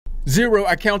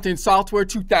Xero Accounting Software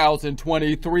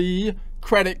 2023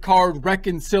 Credit Card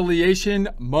Reconciliation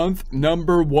Month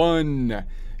Number 1.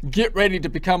 Get ready to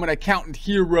become an accountant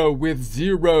hero with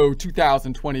Xero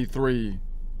 2023.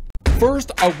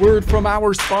 First, a word from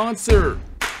our sponsor.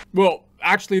 Well,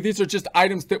 actually, these are just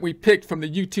items that we picked from the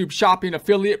YouTube Shopping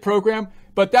Affiliate Program,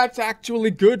 but that's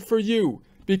actually good for you,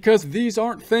 because these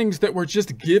aren't things that were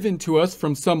just given to us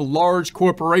from some large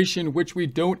corporation which we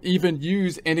don't even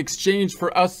use in exchange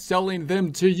for us selling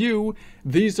them to you.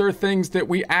 These are things that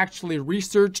we actually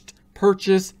researched,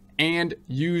 purchased, and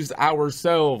use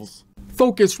ourselves.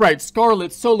 Focusrite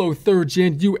Scarlett Solo 3rd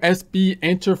Gen USB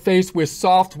interface with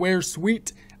software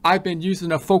suite. I've been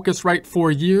using a Focusrite for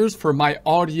years for my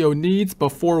audio needs,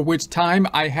 before which time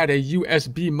I had a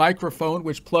USB microphone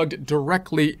which plugged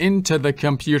directly into the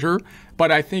computer.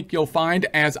 But I think you'll find,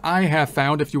 as I have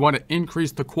found, if you want to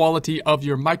increase the quality of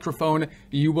your microphone,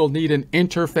 you will need an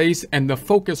interface, and the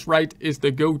Focusrite is the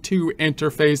go-to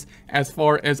interface as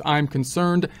far as I'm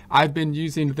concerned. I've been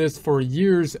using this for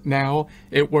years now.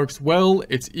 It works well,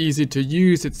 it's easy to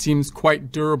use, it seems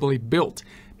quite durably built.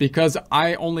 Because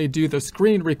I only do the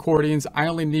screen recordings, I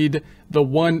only need the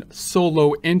one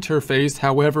solo interface.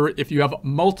 However, if you have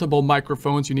multiple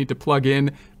microphones you need to plug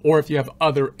in, or if you have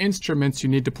other instruments you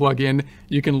need to plug in,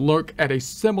 you can look at a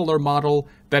similar model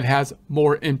that has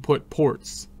more input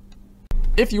ports.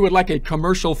 If you would like a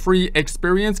commercial-free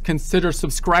experience, consider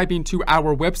subscribing to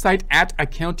our website at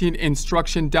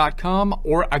accountinginstruction.com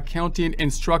or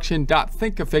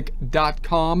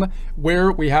accountinginstruction.thinkific.com,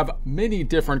 where we have many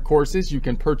different courses. You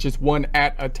can purchase one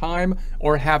at a time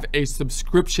or have a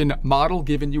subscription model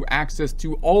giving you access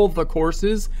to all the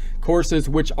courses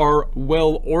which are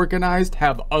well organized,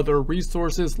 have other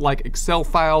resources like Excel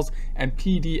files and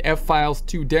PDF files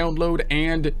to download,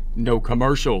 and no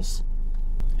commercials.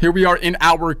 Here we are in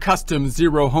our custom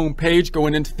Xero homepage.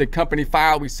 Going into the company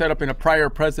file we set up in a prior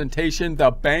presentation, the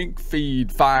bank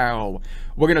feed file.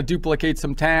 We're going to duplicate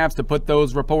some tabs to put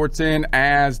those reports in,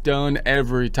 as done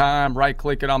every time. Right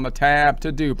click it on the tab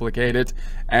to duplicate it,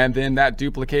 and then that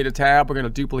duplicated tab we're going to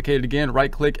duplicate it again,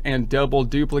 right click and double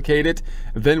duplicate it.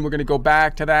 Then we're going to go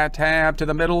back to that tab to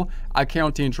the middle,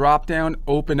 accounting drop down,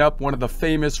 open up one of the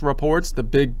famous reports. The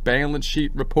big balance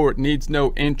sheet report needs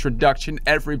no introduction.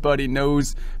 Everybody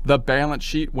knows the balance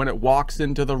sheet when it walks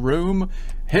into the room.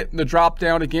 Hitting the drop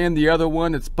down again, the other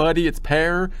one, it's buddy, it's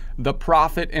pair, the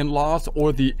profit and loss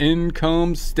or the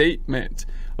income statement.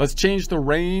 Let's change the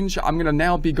range. I'm gonna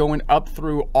now be going up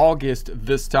through August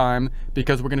this time,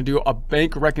 because we're gonna do a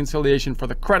bank reconciliation for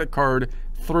the credit card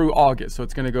through August. So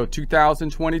it's gonna go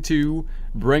 2022,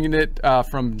 bringing it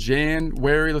from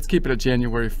January, let's keep it at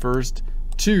January 1st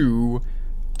to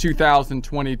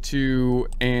 2022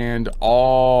 and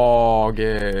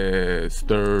August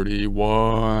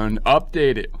 31.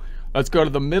 Update it. Let's go to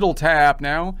the middle tab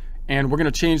now, and we're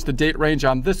going to change the date range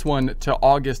on this one to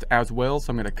August as well.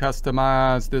 So I'm going to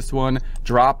customize this one,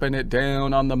 dropping it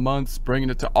down on the months,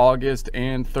 bringing it to August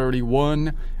and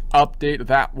 31. Update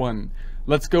that one.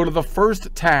 Let's go to the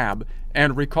first tab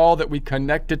and recall that we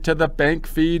connected to the bank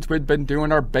feeds. We'd been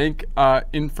doing our bank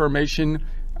information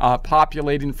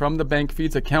populating from the bank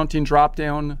feeds, accounting drop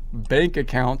down, bank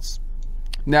accounts.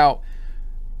 Now,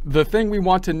 the thing we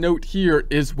want to note here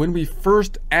is when we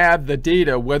first add the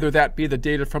data, whether that be the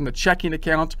data from the checking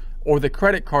account or the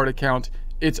credit card account,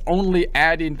 it's only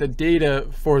adding the data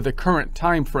for the current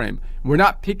time frame. We're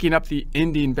not picking up the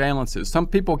ending balances. Some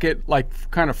people get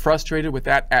kind of frustrated with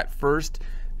that at first,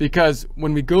 because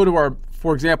when we go to our,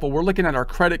 for example, we're looking at our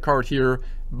credit card here,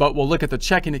 but we'll look at the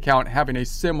checking account having a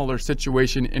similar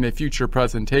situation in a future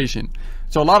presentation.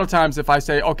 So a lot of times if I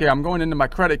say, okay, I'm going into my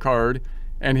credit card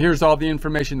and here's all the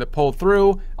information that pulled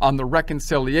through on the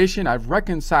reconciliation, I've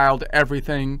reconciled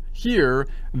everything here,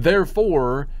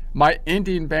 therefore my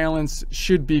ending balance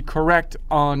should be correct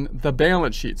on the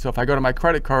balance sheet. So if I go to my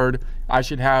credit card, I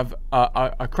should have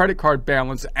a credit card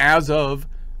balance as of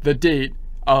the date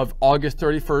of August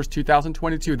 31st,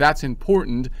 2022. That's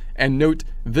important. And note,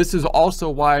 this is also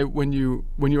why when you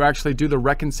actually do the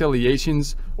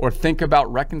reconciliations or think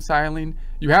about reconciling,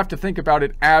 you have to think about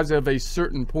it as of a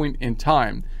certain point in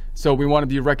time. So we want to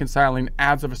be reconciling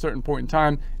as of a certain point in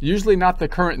time, usually not the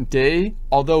current day,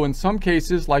 although in some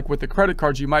cases, like with the credit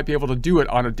cards, you might be able to do it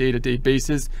on a day-to-day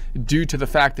basis due to the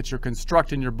fact that you're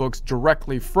constructing your books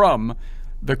directly from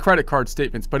the credit card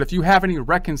statements. But if you have any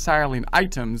reconciling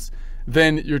items,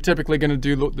 then you're typically going to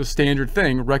do the standard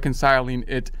thing, reconciling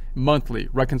it monthly,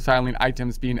 reconciling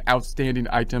items being outstanding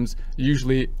items,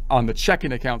 usually on the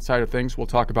checking account side of things, we'll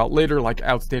talk about later, like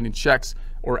outstanding checks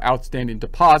or outstanding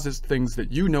deposits, things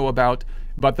that you know about,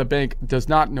 but the bank does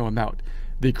not know about.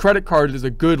 The credit card is a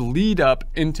good lead up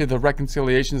into the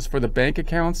reconciliations for the bank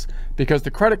accounts, because the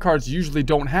credit cards usually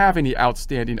don't have any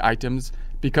outstanding items,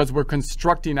 because we're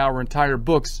constructing our entire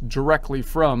books directly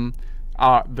from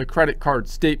the credit card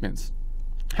statements.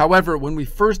 However, when we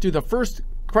first do the first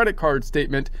credit card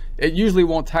statement, it usually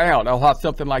won't tie out. I'll have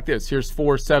something like this. Here's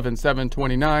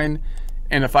 47729,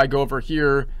 and if I go over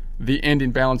here, the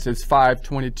ending balance is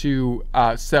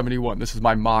 52271. This is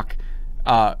my mock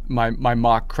my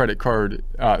mock credit card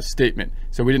statement.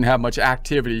 So we didn't have much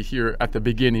activity here at the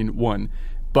beginning one,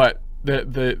 but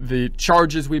the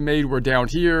charges we made were down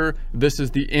here. This is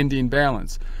the ending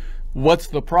balance. What's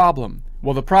the problem?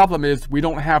 Well, the problem is we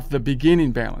don't have the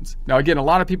beginning balance. Now, again, a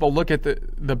lot of people look at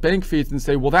the bank feeds and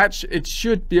say, well, it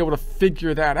should be able to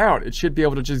figure that out. It should be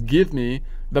able to just give me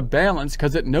the balance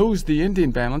because it knows the ending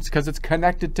balance because it's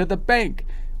connected to the bank.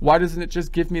 Why doesn't it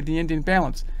just give me the ending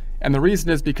balance? And the reason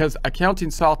is because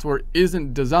accounting software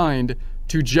isn't designed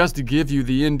to just give you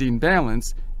the ending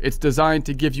balance. It's designed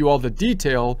to give you all the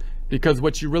detail, because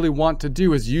what you really want to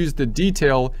do is use the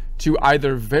detail to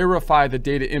either verify the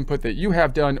data input that you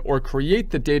have done or create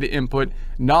the data input,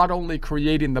 not only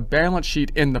creating the balance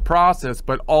sheet in the process,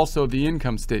 but also the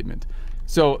income statement.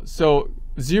 So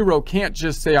Xero can't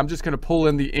just say, I'm just going to pull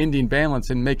in the ending balance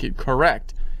and make it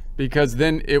correct, because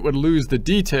then it would lose the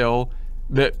detail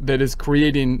that is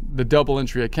creating the double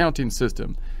entry accounting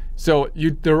system. So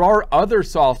there are other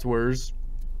softwares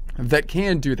that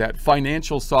can do that.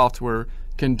 Financial software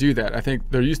can do that. I think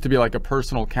there used to be like a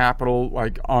personal capital,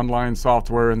 like online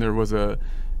software, and there was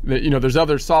there's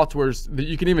other softwares that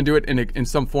you can even do it in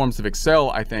some forms of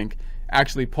Excel, I think,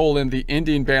 actually pull in the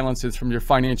ending balances from your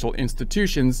financial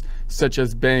institutions, such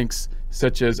as banks,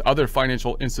 such as other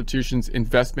financial institutions,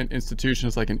 investment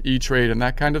institutions like an E-Trade and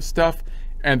that kind of stuff.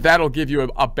 And that'll give you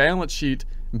a balance sheet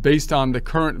based on the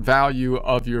current value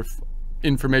of your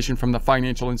information from the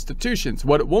financial institutions.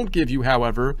 What it won't give you,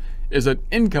 however, is an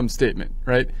income statement,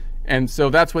 right? And so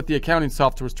that's what the accounting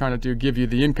software is trying to do, give you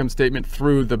the income statement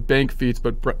through the bank feeds,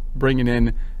 but bringing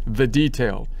in the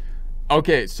detail.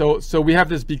 Okay, so we have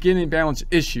this beginning balance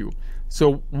issue.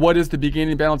 So what is the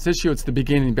beginning balance issue? It's the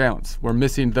beginning balance. We're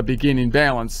missing the beginning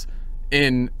balance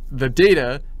in the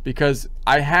data because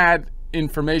I had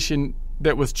information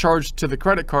that was charged to the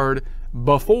credit card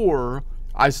before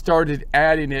I started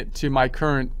adding it to my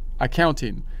current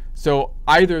accounting. So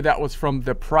either that was from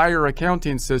the prior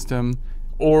accounting system,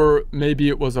 or maybe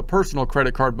it was a personal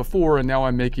credit card before and now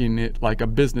I'm making it like a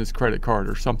business credit card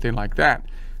or something like that.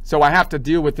 So I have to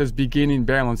deal with this beginning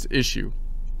balance issue.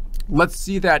 Let's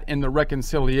see that in the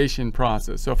reconciliation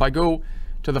process. So if I go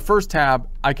to the first tab,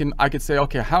 I could say,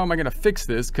 okay, how am I going to fix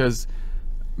this? Because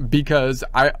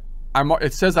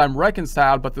it says I'm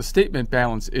reconciled, but the statement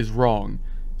balance is wrong.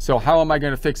 So how am I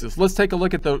going to fix this? Let's take a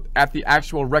look at the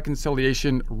actual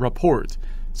reconciliation report.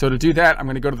 So to do that, I'm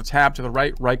going to go to the tab to the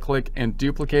right click and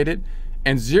duplicate it.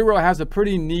 And Xero has a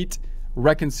pretty neat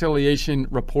reconciliation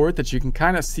report that you can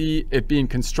kind of see it being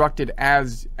constructed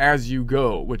as you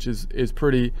go, which is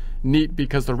pretty neat,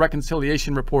 because the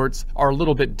reconciliation reports are a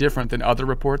little bit different than other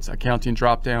reports, accounting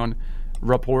drop-down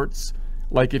reports.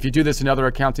 Like if you do this in other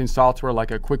accounting software,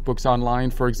 like a QuickBooks Online,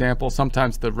 for example,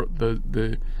 sometimes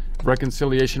the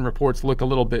reconciliation reports look a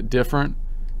little bit different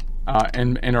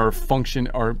and are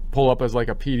pull up as like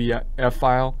a PDF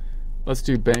file. Let's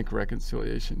do bank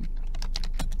reconciliation.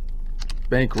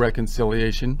 Bank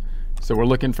reconciliation. So we're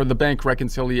looking for the bank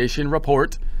reconciliation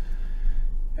report.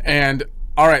 And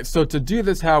all right, so to do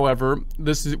this, however,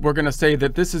 we're going to say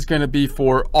that this is going to be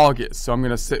for August. So I'm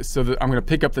going to say, I'm going to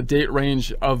pick up the date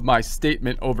range of my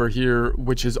statement over here,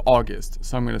 which is August.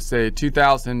 So I'm going to say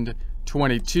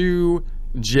 2022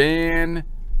 Jan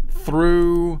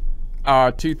through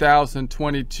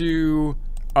 2022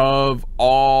 of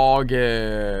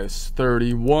August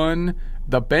 31.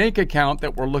 The bank account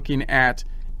that we're looking at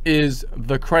is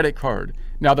the credit card.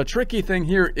 Now the tricky thing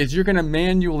here is you're going to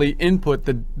manually input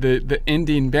the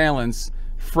ending balance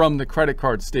from the credit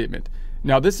card statement.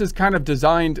 Now this is kind of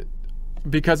designed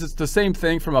because it's the same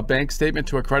thing from a bank statement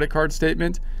to a credit card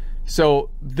statement. So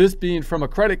this being from a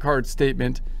credit card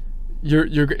statement,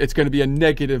 it's going to be a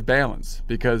negative balance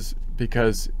because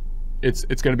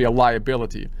it's going to be a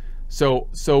liability. So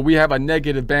we have a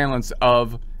negative balance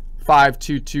of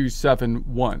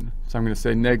 52271. So I'm going to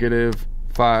say negative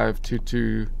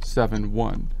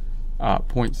 52271,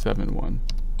 0.71,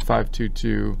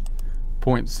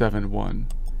 522.71,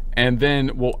 and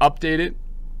then we'll update it.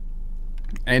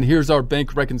 And here's our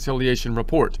bank reconciliation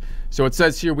report. So it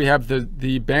says here we have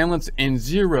the balance in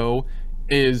Xero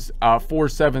is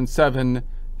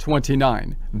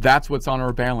 477.29. That's what's on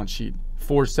our balance sheet,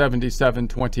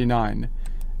 477.29.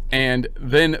 And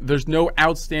then there's no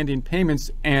outstanding payments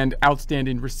and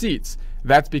outstanding receipts.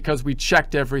 That's because we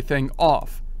checked everything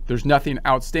off. There's nothing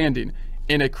outstanding.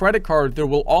 In a credit card, there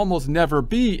will almost never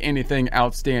be anything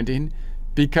outstanding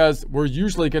because we're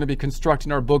usually going to be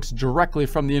constructing our books directly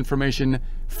from the information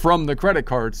from the credit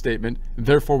card statement.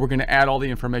 Therefore, we're going to add all the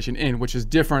information in, which is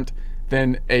different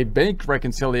than a bank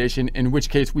reconciliation, in which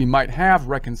case we might have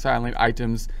reconciling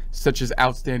items such as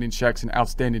outstanding checks and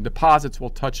outstanding deposits we'll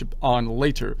touch on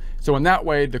later. So in that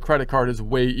way, the credit card is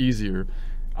way easier.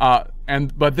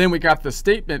 But then we got the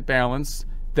statement balance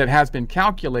that has been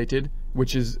calculated,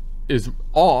 which is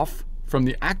off from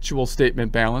the actual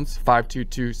statement balance,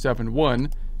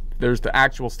 52271. There's the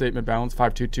actual statement balance,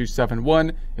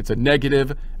 52271. It's a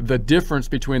negative. The difference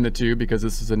between the two, because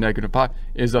this is a negative pot,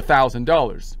 is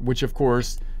 $1,000, which of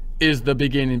course is the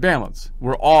beginning balance.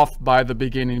 We're off by the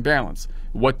beginning balance.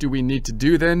 What do we need to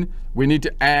do then? We need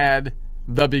to add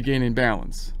the beginning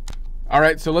balance. All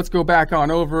right, so let's go back on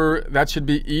over. That should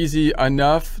be easy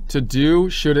enough to do,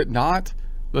 should it not?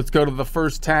 Let's go to the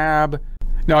first tab.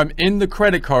 Now I'm in the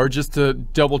credit card, just to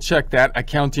double check that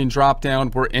accounting drop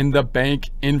down. We're in the bank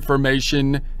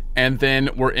information, and then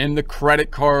we're in the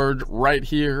credit card right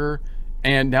here.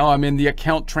 And now I'm in the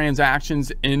account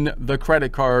transactions in the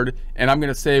credit card, and I'm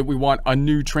going to say we want a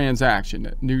new transaction,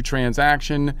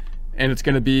 and it's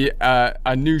going to be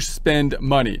a new spend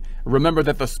money. Remember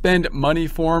that the spend money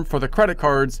form for the credit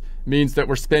cards means that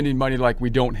we're spending money like we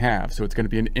don't have. So it's going to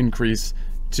be an increase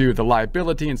to the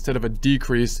liability instead of a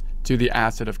decrease to the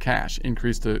asset of cash,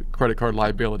 increase the credit card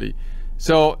liability.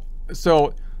 So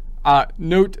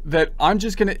note that I'm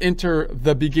just going to enter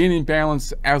the beginning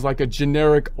balance as like a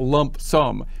generic lump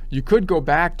sum. You could go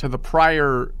back to the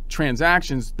prior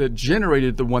transactions that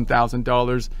generated the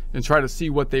 $1,000 and try to see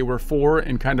what they were for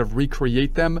and kind of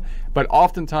recreate them. But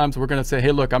oftentimes we're going to say,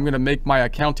 hey, look, I'm going to make my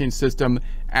accounting system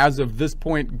as of this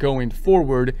point going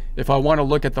forward. If I want to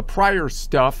look at the prior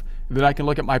stuff, then I can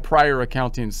look at my prior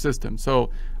accounting system. So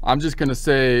I'm just going to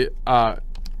say that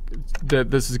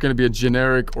this is going to be a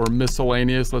generic or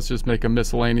miscellaneous. Let's just make a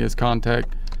miscellaneous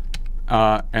contact,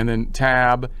 and then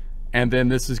tab, and then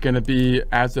this is going to be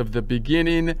as of the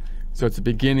beginning. So it's a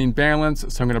beginning balance.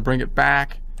 So I'm going to bring it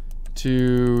back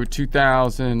to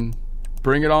 2000,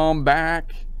 bring it on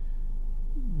back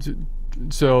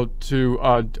to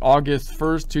August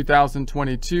 1st,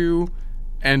 2022,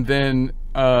 and then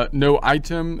no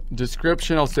item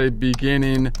description. I'll say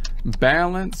beginning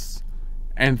balance,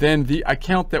 and then the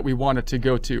account that we want it to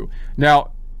go to.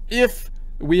 Now, if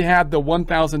we had the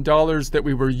 $1,000 that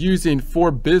we were using for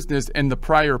business in the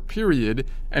prior period,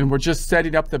 and we're just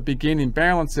setting up the beginning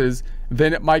balances,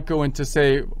 then it might go into,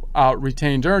 say,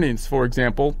 retained earnings, for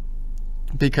example,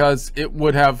 because it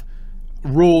would have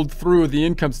rolled through the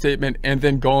income statement and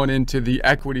then gone into the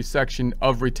equity section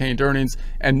of retained earnings.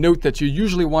 And note that you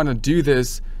usually want to do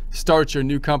this, start your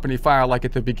new company file like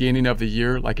at the beginning of the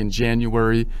year, like in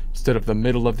January, instead of the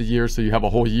middle of the year. So you have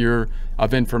a whole year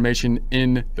of information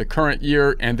in the current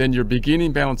year, and then your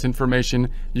beginning balance information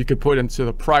you could put into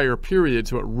the prior period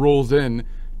so it rolls in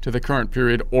to the current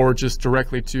period, or just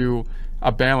directly to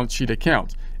a balance sheet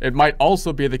account. It might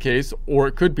also be the case, or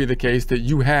it could be the case, that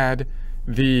you had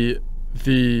the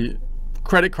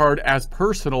credit card as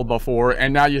personal before,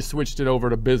 and now you switched it over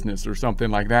to business or something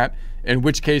like that, in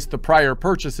which case the prior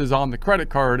purchases on the credit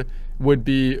card would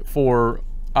be for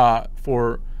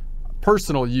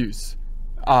personal use,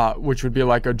 which would be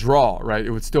like a draw, right? It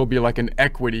would still be like an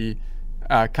equity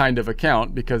kind of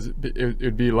account, because it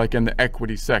would be like in the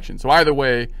equity section. So either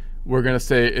way, we're going to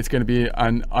say it's going to be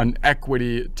an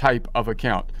equity type of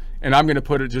account, and I'm going to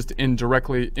put it just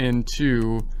directly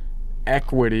into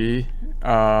equity.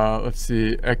 Let's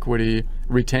see, equity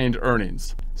retained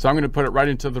earnings. So I'm going to put it right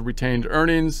into the retained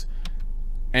earnings.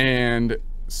 And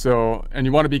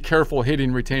you want to be careful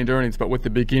hitting retained earnings, but with the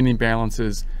beginning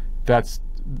balances, that's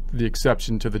the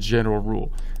exception to the general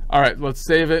rule. All right, let's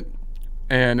save it.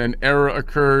 And an error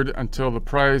occurred until the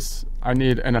price. I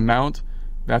need an amount.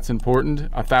 That's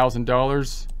important.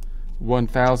 $1,000,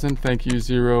 1,000. Thank you,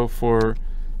 Xero, for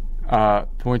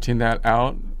pointing that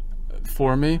out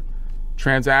for me.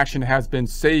 Transaction has been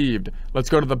saved. Let's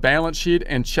go to the balance sheet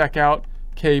and check out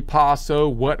K Paso.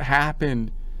 What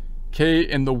happened? K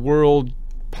in the world,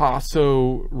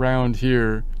 Paso round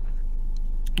here.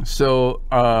 So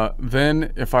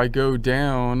then if I go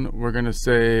down, we're going to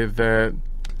say that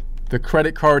the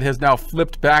credit card has now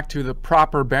flipped back to the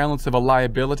proper balance of a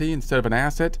liability instead of an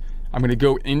asset. I'm going to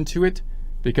go into it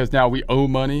because now we owe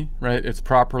money, right? It's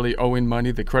properly owing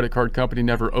money. The credit card company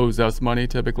never owes us money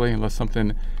typically, unless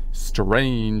something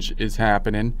strange is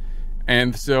happening.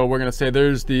 And so we're going to say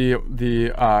there's the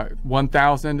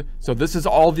 1,000. So this is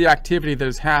all the activity that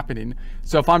is happening.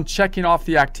 So if I'm checking off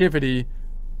the activity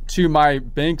to my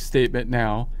bank statement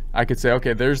now, I could say,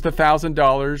 okay, there's the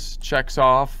 $1,000, checks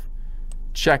off,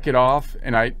 check it off,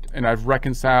 and I've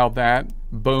reconciled that,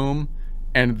 boom.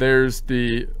 And there's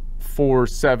the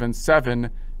 477,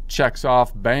 checks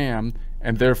off, bam.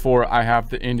 And therefore I have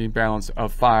the ending balance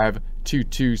of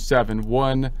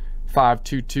 52271,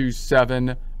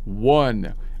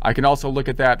 52271. I can also look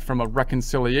at that from a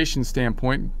reconciliation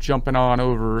standpoint, jumping on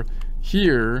over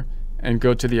here and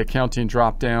go to the accounting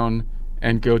drop down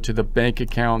and go to the bank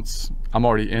accounts. I'm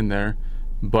already in there,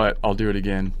 but I'll do it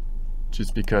again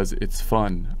just because it's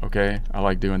fun, okay? I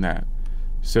like doing that.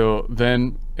 So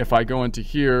then if I go into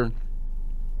here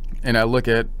and I look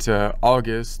at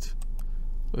August,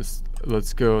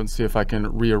 let's go and see if I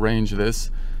can rearrange this.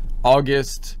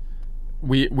 August,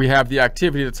 we have the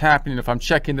activity that's happening. If I'm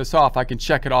checking this off, I can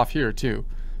check it off here too.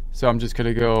 So I'm just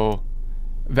gonna go,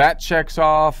 that checks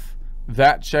off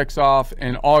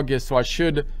in August. So I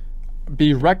should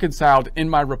be reconciled in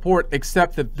my report,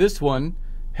 except that this one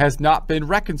has not been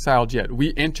reconciled yet.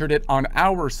 We entered it on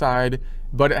our side,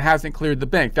 but it hasn't cleared the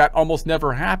bank. That almost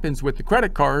never happens with the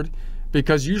credit card,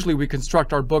 because usually we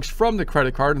construct our books from the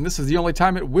credit card, and this is the only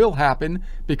time it will happen,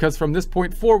 because from this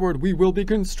point forward, we will be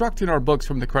constructing our books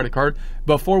from the credit card.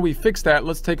 Before we fix that,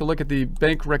 let's take a look at the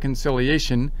bank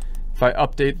reconciliation. If I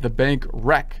update the bank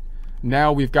rec,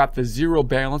 now we've got the zero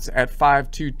balance at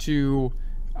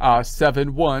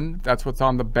 52271. That's what's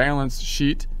on the balance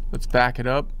sheet. Let's back it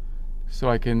up so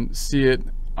I can see it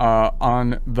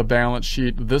on the balance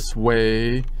sheet this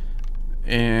way.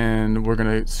 And we're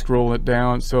going to scroll it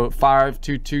down. So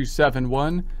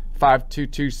 52271,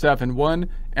 52271,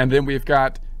 and then we've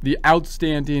got the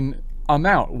outstanding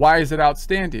amount. Why is it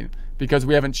outstanding? Because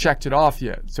we haven't checked it off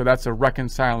yet. So that's a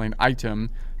reconciling item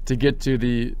to get to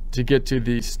the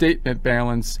statement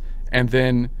balance, and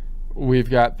then we've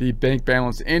got the bank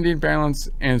balance, ending balance,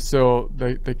 and so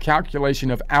the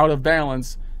calculation of out of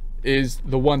balance is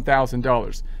the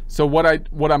 $1,000. So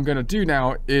what I'm going to do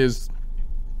now is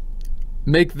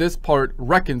make this part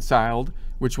reconciled,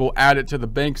 which will add it to the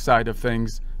bank side of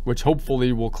things, which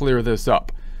hopefully will clear this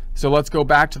up. So let's go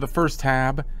back to the first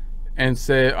tab and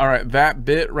say, all right, that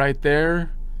bit right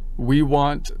there, we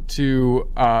want to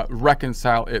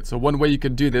reconcile it. So one way you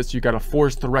could do this, you got to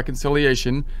force the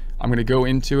reconciliation. I'm going to go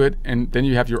into it, and then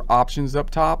you have your options up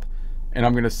top, and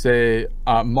I'm going to say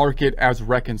mark it as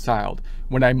reconciled.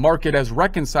 When I mark it as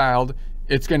reconciled,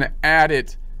 it's going to add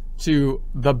it to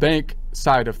the bank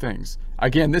side of things.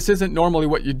 Again, this isn't normally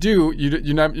what you do.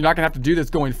 You're not going to have to do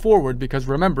this going forward, because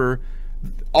remember,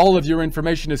 all of your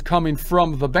information is coming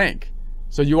from the bank.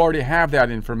 So you already have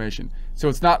that information. So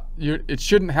it's not, it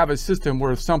shouldn't have a system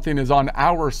where something is on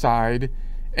our side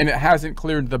and it hasn't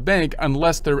cleared the bank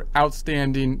unless they're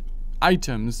outstanding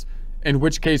items, in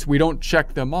which case we don't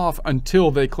check them off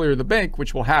until they clear the bank,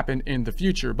 which will happen in the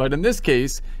future. But in this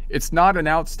case, it's not an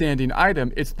outstanding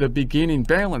item. It's the beginning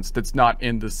balance that's not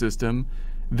in the system,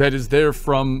 that is there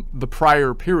from the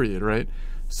prior period, right?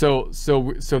 So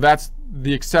that's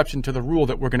the exception to the rule,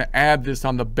 that we're going to add this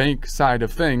on the bank side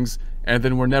of things, and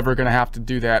then we're never going to have to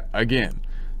do that again.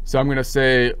 So I'm going to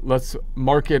say, let's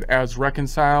mark it as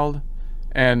reconciled.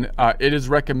 And it is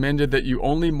recommended that you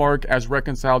only mark as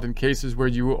reconciled in cases where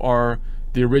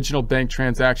the original bank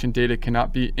transaction data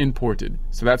cannot be imported.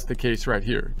 So that's the case right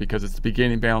here, because it's the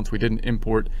beginning balance. We didn't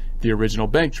import the original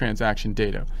bank transaction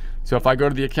data. So if I go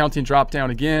to the accounting drop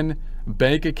down again,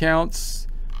 bank accounts,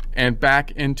 and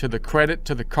back into the credit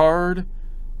to the card,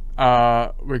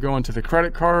 we're going to the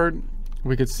credit card.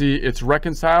 We could see it's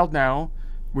reconciled now.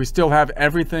 We still have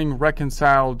everything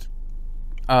reconciled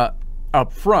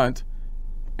up front.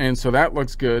 And so that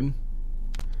looks good.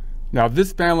 Now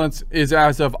this balance is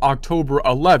as of October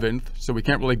 11th, so we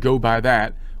can't really go by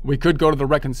that. We could go to the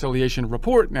reconciliation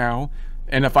report now,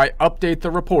 and if I update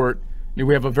the report,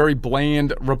 we have a very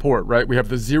bland report, right? We have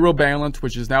the zero balance,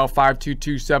 which is now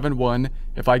 52271.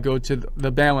 If I go to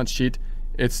the balance sheet,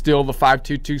 it's still the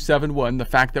 52271. The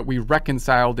fact that we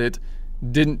reconciled it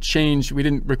didn't change. We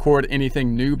didn't record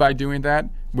anything new by doing that.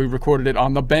 We recorded it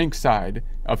on the bank side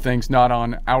of things, not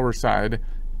on our side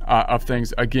of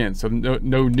things again. So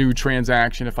no new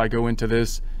transaction. If I go into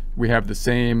this, we have the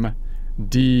same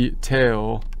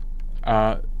detail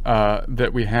that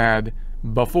we had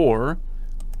before,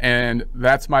 and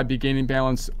that's my beginning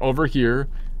balance over here.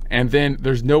 And then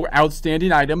there's no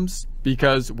outstanding items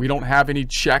because we don't have any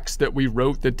checks that we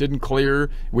wrote that didn't clear.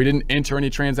 We didn't enter any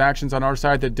transactions on our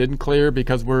side that didn't clear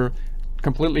because we're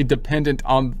completely dependent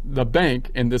on the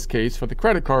bank, in this case for the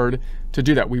credit card, to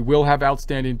do that. We will have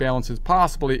outstanding balances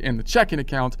possibly in the checking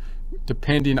account,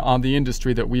 depending on the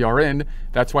industry that we are in.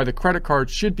 That's why the credit card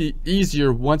should be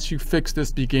easier once you fix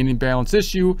this beginning balance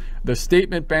issue. The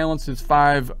statement balance is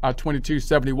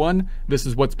 $522.71. This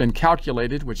is what's been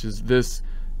calculated, which is this,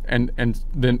 and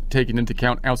then taking into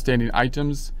account outstanding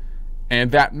items.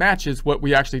 And that matches what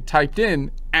we actually typed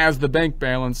in as the bank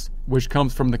balance, which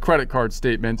comes from the credit card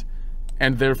statement,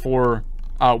 and therefore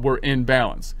we're in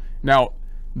balance. Now,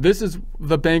 this is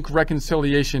the bank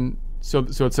reconciliation. So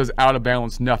it says out of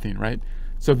balance, nothing, right?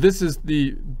 So this is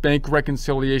the bank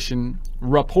reconciliation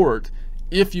report.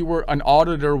 If you were an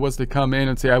auditor was to come in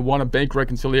and say, I want a bank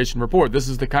reconciliation report, this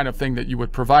is the kind of thing that you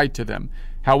would provide to them.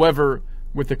 However,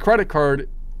 with the credit card,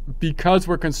 because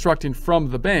we're constructing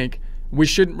from the bank, we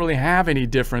shouldn't really have any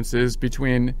differences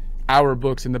between our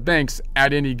books and the bank's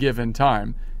at any given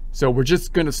time. So we're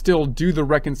just going to still do the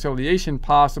reconciliation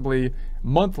possibly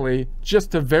monthly,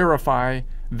 just to verify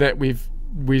that we've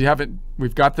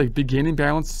got the beginning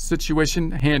balance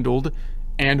situation handled,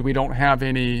 and we don't have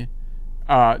any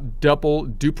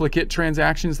duplicate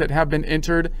transactions that have been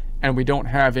entered, and we don't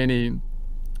have any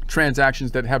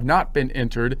transactions that have not been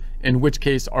entered, in which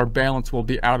case our balance will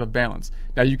be out of balance.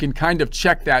 Now you can kind of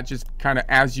check that just kind of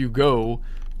as you go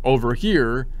over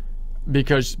here,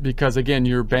 because again,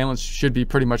 your balance should be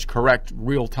pretty much correct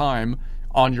real time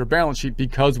on your balance sheet,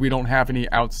 because we don't have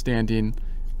any outstanding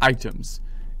items.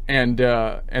 And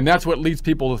that's what leads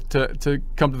people to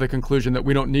come to the conclusion that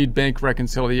we don't need bank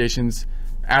reconciliations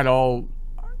at all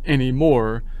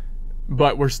anymore.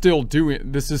 But we're still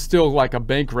doing, this is still like a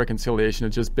bank reconciliation. It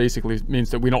just basically means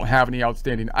that we don't have any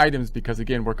outstanding items, because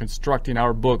again, we're constructing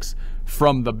our books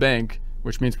from the bank,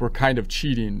 which means we're kind of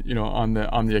cheating, you know, on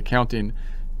the accounting,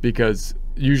 because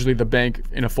usually the bank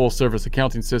in a full service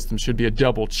accounting system should be a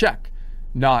double check,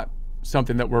 not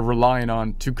something that we're relying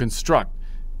on to construct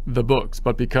the books.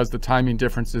 But because the timing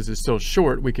differences is so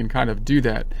short, we can kind of do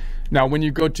that. Now, when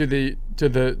you go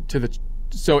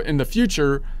so in the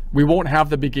future, we won't have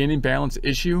the beginning balance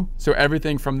issue. So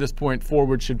everything from this point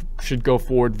forward should go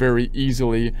forward very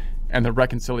easily, and the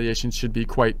reconciliation should be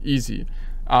quite easy.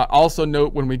 Also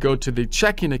note, when we go to the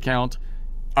checking account,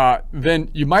 then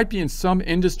you might be in some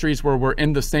industries where we're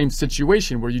in the same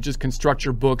situation, where you just construct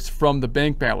your books from the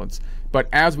bank balance. But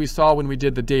as we saw when we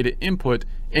did the data input,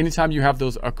 anytime you have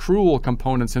those accrual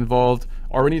components involved,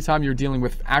 or anytime you're dealing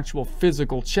with actual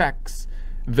physical checks,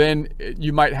 then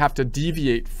you might have to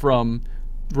deviate from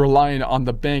relying on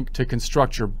the bank to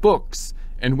construct your books,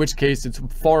 in which case it's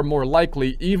far more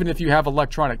likely, even if you have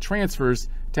electronic transfers,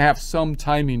 to have some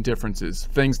timing differences,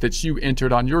 things that you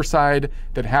entered on your side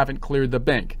that haven't cleared the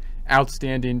bank,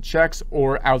 outstanding checks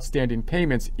or outstanding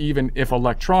payments, even if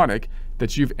electronic,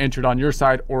 that you've entered on your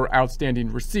side, or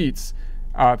outstanding receipts,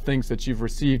 things that you've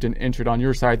received and entered on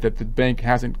your side that the bank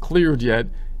hasn't cleared yet.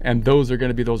 And those are going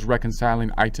to be those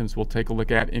reconciling items we'll take a look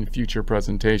at in future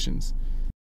presentations.